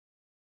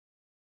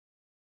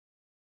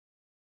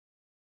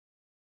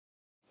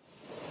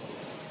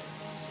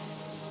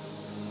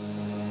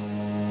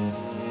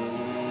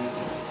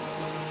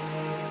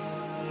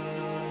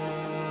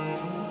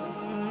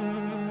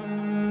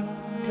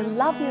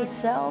love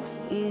yourself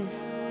is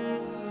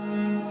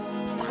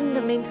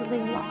fundamental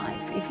in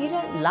life. If you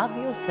don't love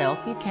yourself,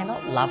 you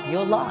cannot love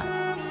your life.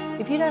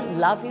 If you don't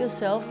love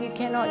yourself, you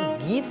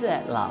cannot give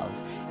that love.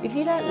 If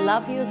you don't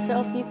love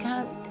yourself, you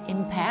can't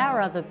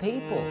empower other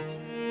people.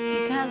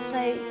 You can't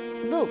say,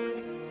 look,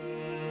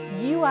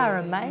 you are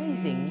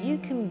amazing. You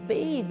can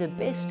be the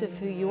best of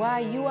who you are.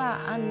 You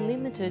are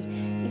unlimited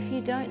if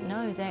you don't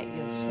know that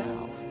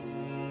yourself.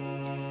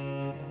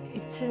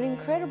 It's an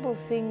incredible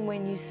thing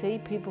when you see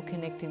people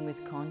connecting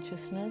with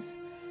consciousness,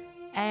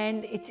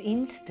 and it's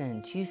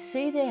instant. You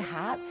see their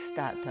hearts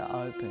start to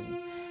open.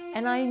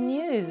 And I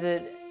knew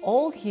that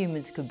all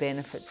humans could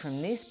benefit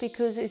from this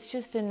because it's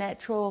just a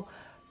natural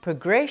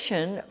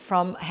progression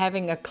from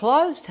having a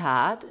closed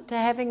heart to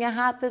having a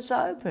heart that's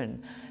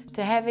open,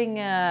 to having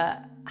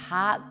a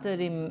heart that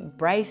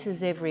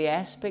embraces every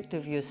aspect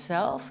of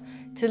yourself,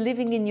 to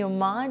living in your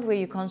mind where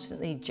you're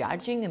constantly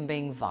judging and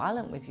being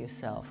violent with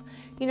yourself.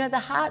 You know, the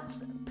heart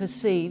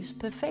perceives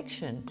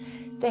perfection.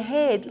 The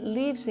head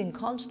lives in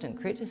constant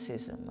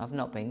criticism of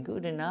not being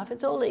good enough.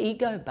 It's all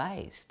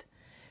ego-based.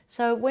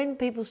 So when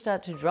people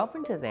start to drop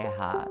into their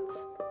hearts,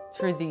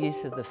 through the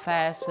use of the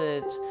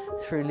facets,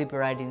 through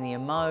liberating the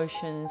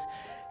emotions,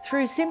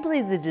 through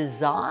simply the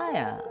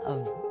desire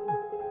of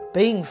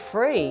being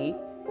free,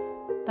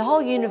 the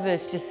whole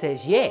universe just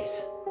says yes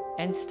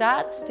and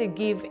starts to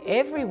give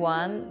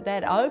everyone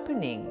that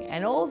opening,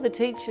 and all the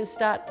teachers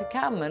start to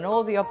come and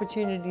all the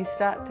opportunities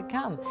start to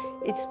come.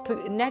 It's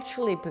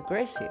naturally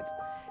progressive.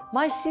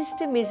 My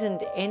system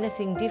isn't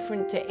anything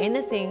different to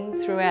anything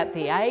throughout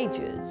the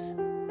ages.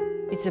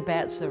 It's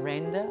about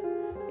surrender,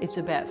 it's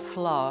about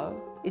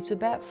flow, it's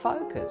about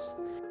focus.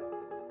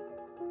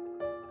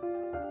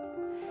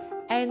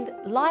 And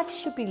life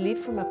should be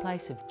lived from a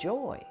place of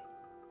joy,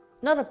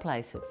 not a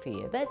place of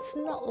fear. That's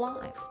not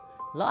life.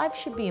 Life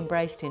should be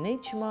embraced in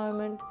each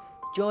moment,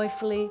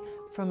 joyfully,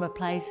 from a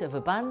place of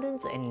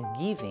abundance and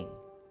giving.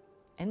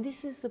 And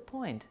this is the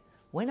point.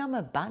 When I'm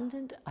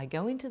abundant, I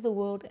go into the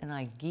world and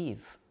I give.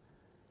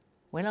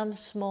 When I'm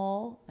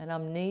small and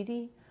I'm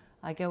needy,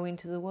 I go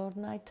into the world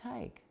and I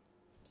take.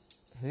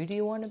 Who do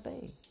you want to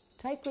be?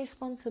 Take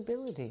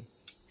responsibility.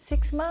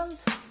 6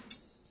 months,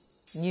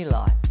 new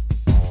life.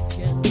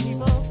 Can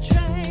people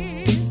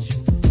change?